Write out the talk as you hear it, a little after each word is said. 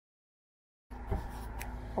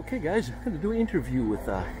Okay guys, I'm going to do an interview with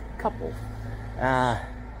a couple. I'm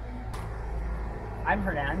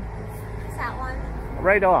Hernan. That one.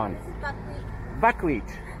 Right on. This is Buckwheat. Buckwheat.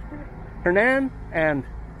 Hernan and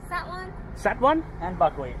Satwan. Satwan? And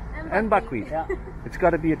Buckwheat. And Buckwheat. Yeah. It's got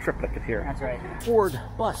to be a triplicate here. That's right. Ford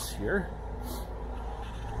bus here.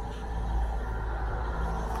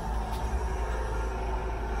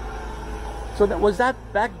 So was that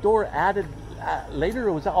back door added later,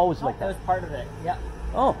 or was that always like that? That was part of it. Yeah.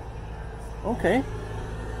 Oh, okay.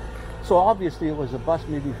 So obviously it was a bus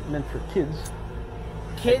maybe meant for kids.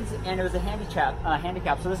 Kids, and it was a handicap.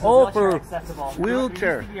 So this is for wheelchair accessible. wheelchair.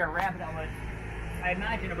 There used to be a ramp that would, I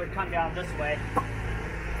imagine it would come down this way.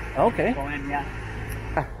 Okay. Go in, yeah.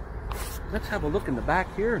 Let's have a look in the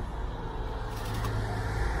back here.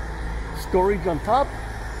 Storage on top.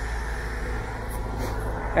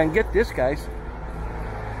 And get this, guys.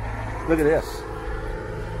 Look at this.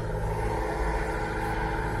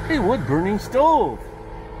 A wood burning stove.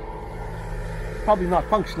 Probably not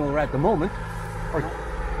functional at the moment. Or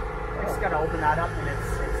I just gotta open that up and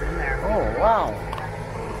it's in there. oh wow.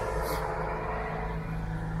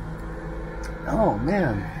 Oh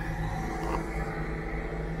man.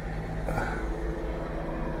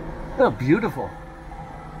 Oh, beautiful.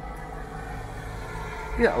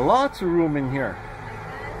 Yeah, lots of room in here.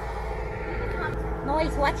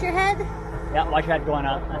 Noise, watch your head. Yeah, watch your head going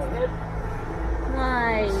up. That's good.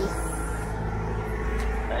 Nice.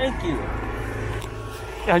 Thank you.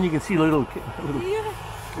 Yeah, and you can see little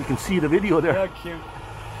you can see the video there. So cute.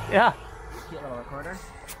 Yeah. Cute little recorder.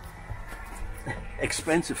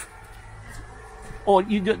 Expensive. Oh,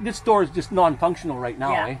 this store is just non-functional right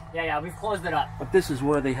now, Yeah, eh? yeah, we've closed it up. But this is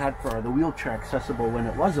where they had for the wheelchair accessible when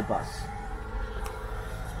it was a bus.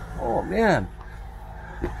 Oh man,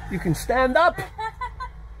 you can stand up.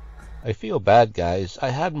 I feel bad, guys. I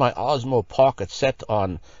had my Osmo Pocket set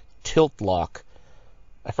on tilt lock.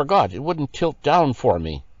 I forgot, it wouldn't tilt down for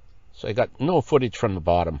me. So I got no footage from the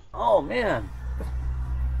bottom. Oh man.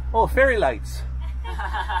 Oh, fairy lights.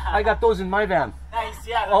 I got those in my van. Nice,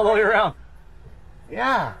 yeah. All the way around.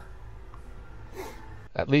 Yeah.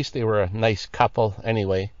 At least they were a nice couple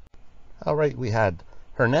anyway. Alright, we had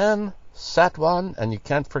Hernan, Satwan, and you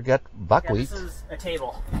can't forget Buckwheat. Yeah, this is a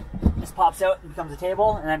table. This pops out and becomes a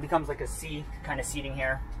table, and then becomes like a C kind of seating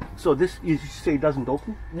here. So this, you say, doesn't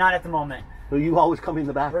open? Not at the moment. So you always come in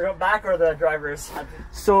the back? We're going back, or the drivers.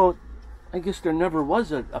 So I guess there never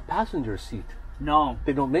was a passenger seat. No.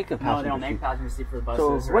 They don't make a passenger seat. No, they don't make passenger seat for the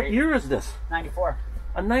buses. So what year is this? 94.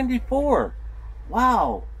 A 94.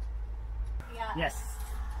 Wow. Yeah. Yes.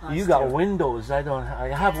 You got windows. I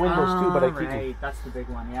have windows too, but I keep them. Right, that's the big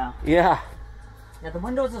one, yeah. Yeah. Yeah, the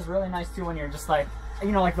windows is really nice too when you're just like,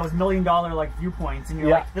 you know, like those $1 million like viewpoints, and you're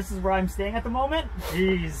Yeah. like, this is where I'm staying at the moment?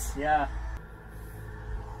 Jeez, yeah.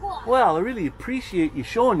 Well, I really appreciate you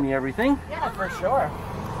showing me everything. Yeah, for sure.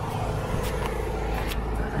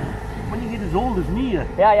 When you get as old as me.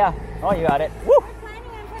 Yeah. Oh, you got it. Woo! I'm planning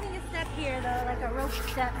on putting a step here though, like a rope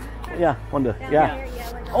step. Yeah, one to, Down yeah. here, yeah,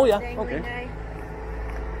 like a Oh, yeah, dangling okay. guy.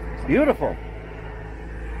 Beautiful.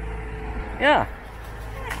 Yeah.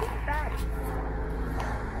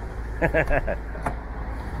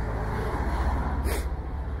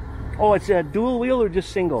 Oh, it's a dual wheel or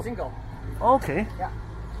just single? Single. Okay. Yeah.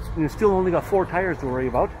 And you still only got 4 tires to worry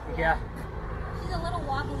about. Yeah. She's a little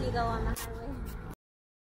wobbly though on the highway.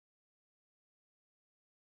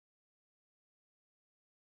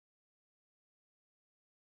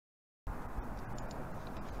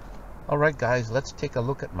 Alright guys, let's take a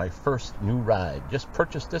look at my first new ride. Just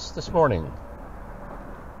purchased this morning.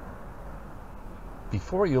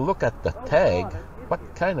 Before you look at the tag, what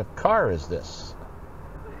kind of car is this?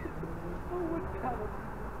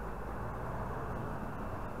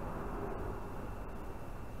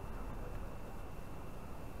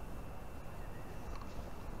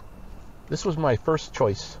 This was my first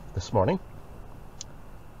choice this morning.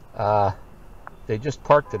 They just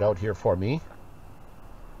parked it out here for me.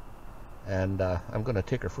 And I'm going to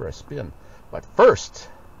take her for a spin. But first,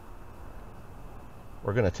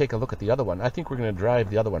 we're going to take a look at the other one. I think we're going to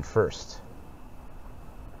drive the other one first.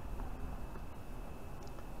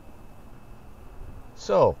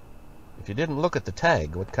 So, if you didn't look at the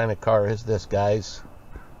tag, what kind of car is this, guys?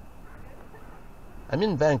 I'm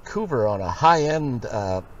in Vancouver on a high-end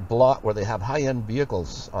block where they have high-end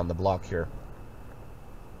vehicles on the block here.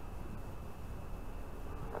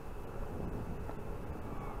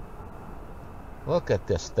 Look at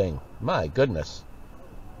this thing. My goodness.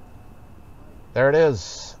 There it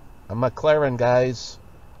is. A McLaren, guys.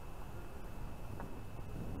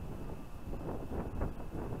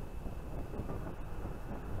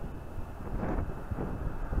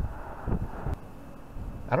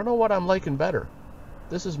 I don't know what I'm liking better.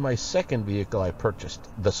 This is my second vehicle I purchased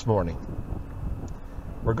this morning.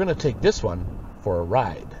 We're going to take this one for a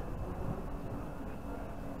ride.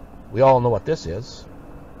 We all know what this is.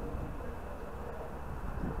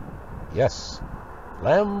 Yes,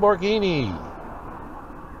 Lamborghini.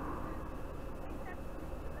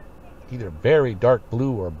 Either very dark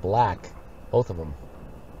blue or black, both of them.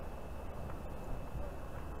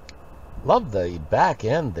 Love the back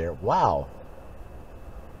end there. Wow.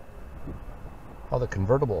 Oh, the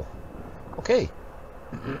convertible. Okay,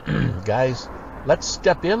 guys, let's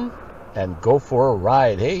step in and go for a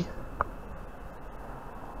ride, hey?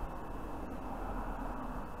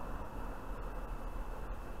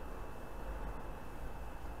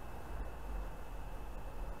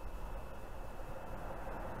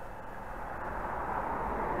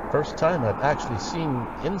 First time I've actually seen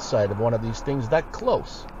inside of one of these things that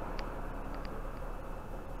close.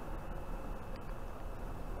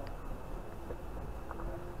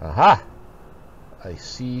 Aha! I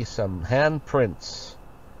see some handprints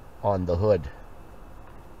on the hood.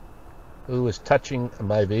 Who is touching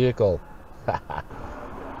my vehicle? The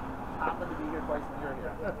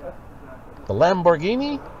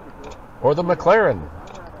Lamborghini or the McLaren?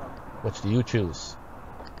 Which do you choose?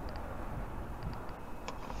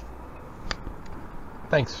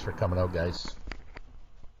 Thanks for coming out, guys.